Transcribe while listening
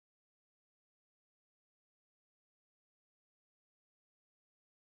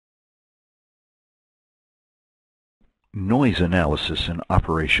Noise analysis in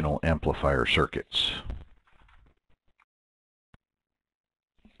operational amplifier circuits.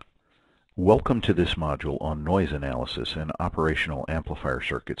 Welcome to this module on noise analysis in operational amplifier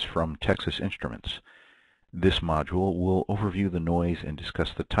circuits from Texas Instruments. This module will overview the noise and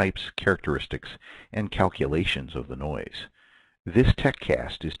discuss the types, characteristics, and calculations of the noise. This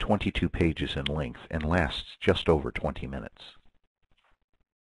TechCast is 22 pages in length and lasts just over 20 minutes.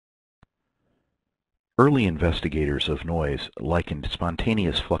 Early investigators of noise likened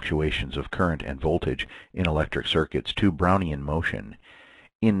spontaneous fluctuations of current and voltage in electric circuits to Brownian motion.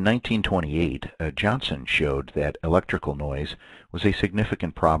 In 1928, Johnson showed that electrical noise was a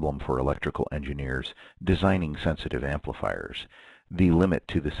significant problem for electrical engineers designing sensitive amplifiers. The limit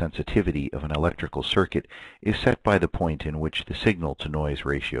to the sensitivity of an electrical circuit is set by the point in which the signal-to-noise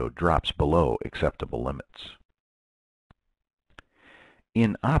ratio drops below acceptable limits.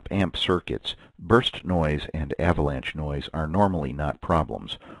 In op-amp circuits, burst noise and avalanche noise are normally not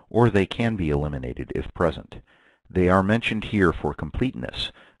problems, or they can be eliminated if present. They are mentioned here for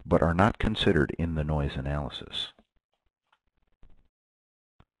completeness, but are not considered in the noise analysis.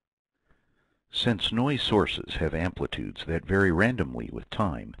 Since noise sources have amplitudes that vary randomly with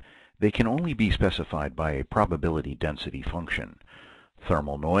time, they can only be specified by a probability density function.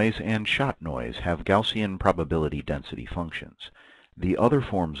 Thermal noise and shot noise have Gaussian probability density functions. The other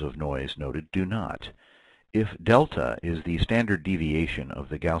forms of noise noted do not. If delta is the standard deviation of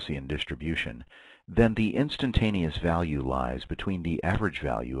the Gaussian distribution, then the instantaneous value lies between the average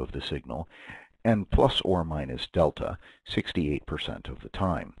value of the signal and plus or minus delta 68% of the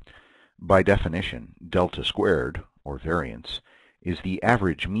time. By definition, delta squared, or variance, is the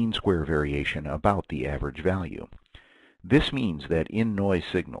average mean square variation about the average value. This means that in noise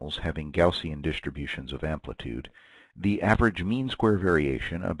signals having Gaussian distributions of amplitude, the average mean square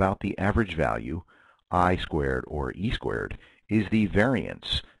variation about the average value, I squared or E squared, is the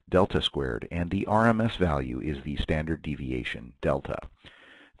variance, delta squared, and the RMS value is the standard deviation, delta.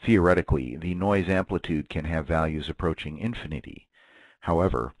 Theoretically, the noise amplitude can have values approaching infinity.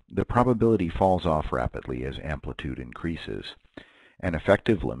 However, the probability falls off rapidly as amplitude increases. An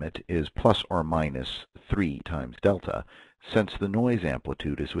effective limit is plus or minus 3 times delta, since the noise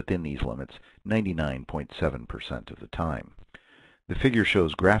amplitude is within these limits 99.7% of the time. The figure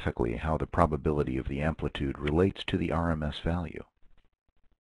shows graphically how the probability of the amplitude relates to the RMS value.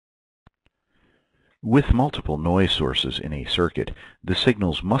 With multiple noise sources in a circuit, the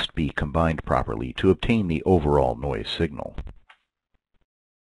signals must be combined properly to obtain the overall noise signal.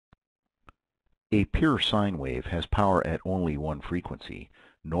 A pure sine wave has power at only one frequency.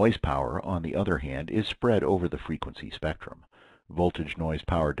 Noise power, on the other hand, is spread over the frequency spectrum. Voltage noise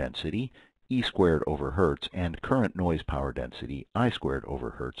power density, E squared over Hertz, and current noise power density, I squared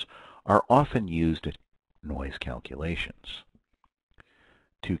over Hertz, are often used in noise calculations.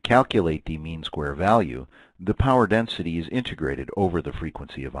 To calculate the mean square value, the power density is integrated over the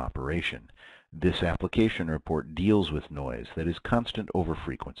frequency of operation. This application report deals with noise that is constant over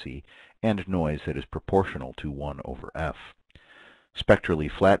frequency and noise that is proportional to 1 over f. Spectrally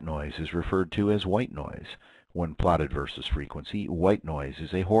flat noise is referred to as white noise. When plotted versus frequency, white noise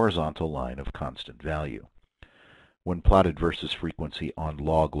is a horizontal line of constant value. When plotted versus frequency on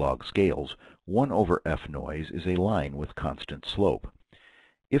log-log scales, 1 over f noise is a line with constant slope.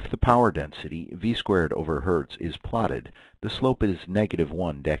 If the power density, V squared over Hertz, is plotted, the slope is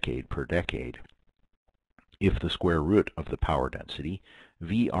 -1 decade per decade. If the square root of the power density,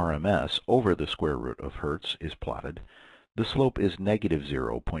 VRMS over the square root of Hertz, is plotted, the slope is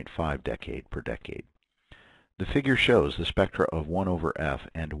 -0.5 decade per decade. The figure shows the spectra of 1 over f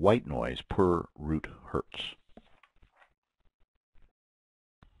and white noise per root Hertz.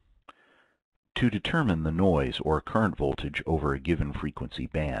 To determine the noise or current voltage over a given frequency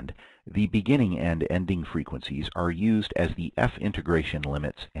band, the beginning and ending frequencies are used as the f integration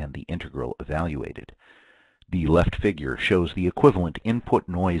limits and the integral evaluated. The left figure shows the equivalent input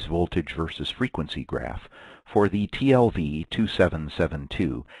noise voltage versus frequency graph for the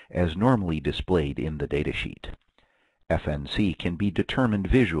TLV2772 as normally displayed in the datasheet. FNC can be determined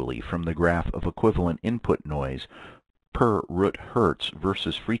visually from the graph of equivalent input noise per root Hertz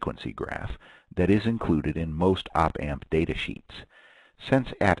versus frequency graph that is included in most op-amp datasheets.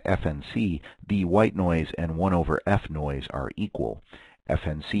 Since at FNC the white noise and 1 over f noise are equal,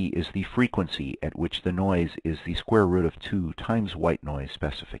 FNC is the frequency at which the noise is the square root of 2 times white noise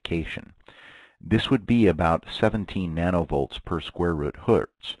specification. This would be about 17 nanovolts per square root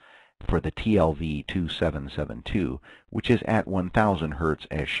Hertz for the TLV2772, which is at 1000 Hertz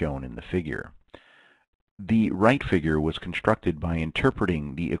as shown in the figure. The right figure was constructed by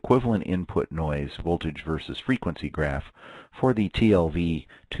interpreting the equivalent input noise voltage versus frequency graph for the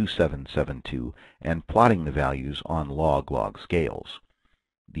TLV2772 and plotting the values on log-log scales.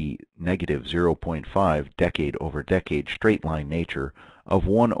 The negative 0.5 decade-over-decade straight-line nature of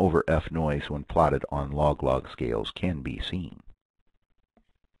 1 over F noise when plotted on log-log scales can be seen.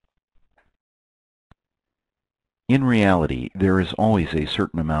 In reality, there is always a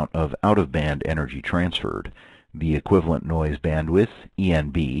certain amount of out-of-band energy transferred. The equivalent noise bandwidth,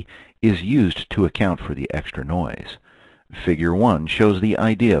 ENB, is used to account for the extra noise. Figure 1 shows the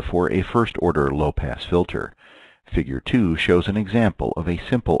idea for a first-order low-pass filter. Figure 2 shows an example of a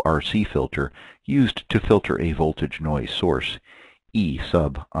simple RC filter used to filter a voltage noise source, E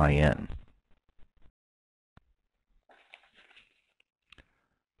sub IN.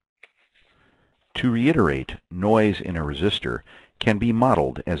 To reiterate, noise in a resistor can be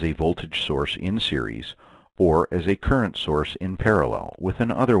modeled as a voltage source in series or as a current source in parallel with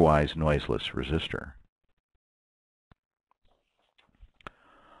an otherwise noiseless resistor.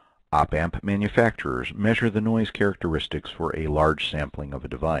 Op-amp manufacturers measure the noise characteristics for a large sampling of a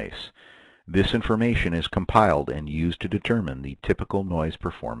device. This information is compiled and used to determine the typical noise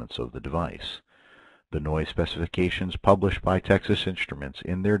performance of the device. The noise specifications published by Texas Instruments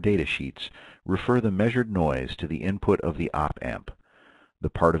in their datasheets refer the measured noise to the input of the op-amp. The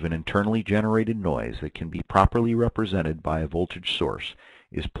part of an internally generated noise that can be properly represented by a voltage source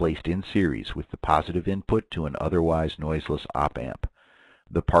is placed in series with the positive input to an otherwise noiseless op-amp.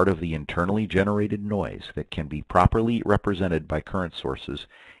 The part of the internally generated noise that can be properly represented by current sources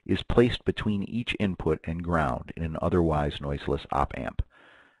is placed between each input and ground in an otherwise noiseless op-amp.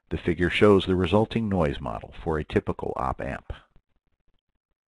 The figure shows the resulting noise model for a typical op-amp.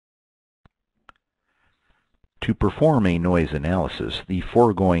 To perform a noise analysis, the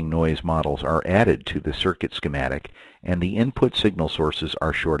foregoing noise models are added to the circuit schematic and the input signal sources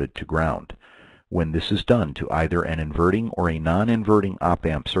are shorted to ground. When this is done to either an inverting or a non-inverting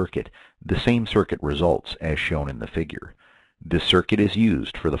op-amp circuit, the same circuit results as shown in the figure. This circuit is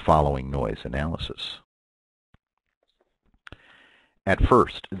used for the following noise analysis. At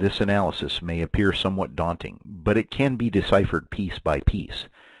first, this analysis may appear somewhat daunting, but it can be deciphered piece by piece.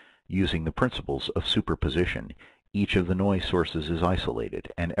 Using the principles of superposition, each of the noise sources is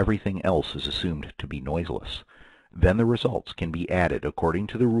isolated, and everything else is assumed to be noiseless. Then the results can be added according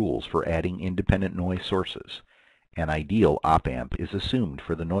to the rules for adding independent noise sources. An ideal op-amp is assumed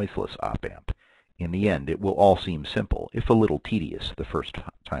for the noiseless op-amp. In the end, it will all seem simple, if a little tedious the first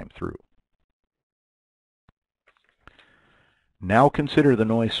time through. Now consider the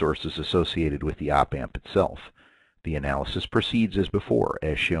noise sources associated with the op-amp itself. The analysis proceeds as before,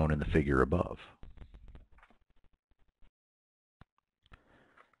 as shown in the figure above.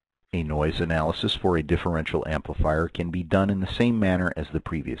 A noise analysis for a differential amplifier can be done in the same manner as the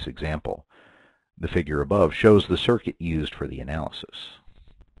previous example. The figure above shows the circuit used for the analysis.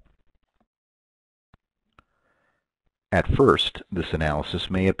 At first, this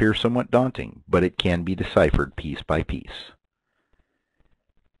analysis may appear somewhat daunting, but it can be deciphered piece by piece.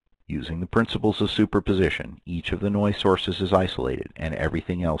 Using the principles of superposition, each of the noise sources is isolated and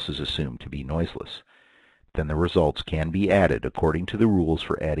everything else is assumed to be noiseless. Then the results can be added according to the rules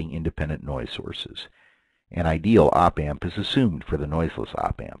for adding independent noise sources. An ideal op-amp is assumed for the noiseless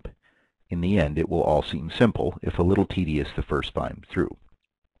op-amp. In the end, it will all seem simple, if a little tedious the first time through.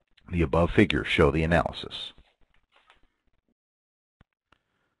 The above figures show the analysis.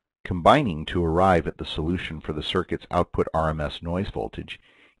 Combining to arrive at the solution for the circuit's output RMS noise voltage,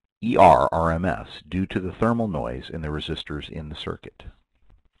 ER-RMS, due to the thermal noise in the resistors in the circuit.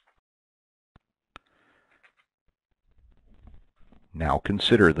 Now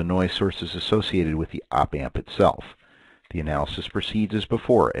consider the noise sources associated with the op-amp itself. The analysis proceeds as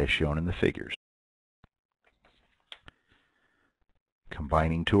before, as shown in the figures.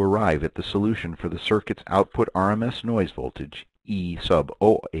 Combining to arrive at the solution for the circuit's output RMS noise voltage, E sub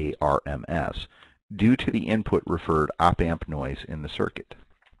OA-RMS, due to the input referred op-amp noise in the circuit.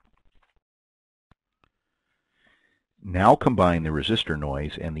 Now combine the resistor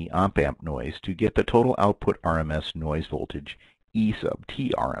noise and the op-amp noise to get the total output RMS noise voltage, E sub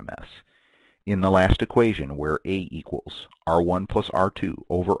T-RMS. In the last equation, where A equals R1 plus R2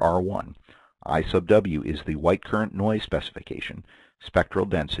 over R1, I sub W is the white current noise specification, spectral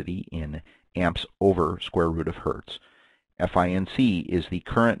density in amps over square root of hertz. FINC is the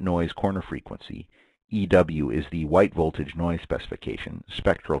current noise corner frequency. EW is the white voltage noise specification,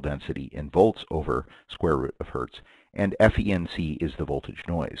 spectral density in volts over square root of hertz. And FENC is the voltage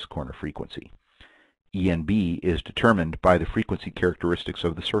noise corner frequency. ENB is determined by the frequency characteristics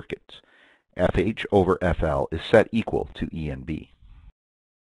of the circuits. FH over FL is set equal to E and B.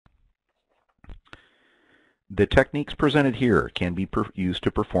 The techniques presented here can be used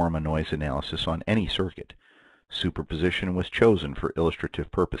to perform a noise analysis on any circuit. Superposition was chosen for illustrative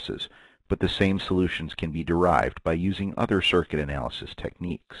purposes, but the same solutions can be derived by using other circuit analysis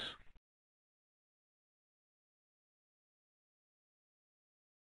techniques.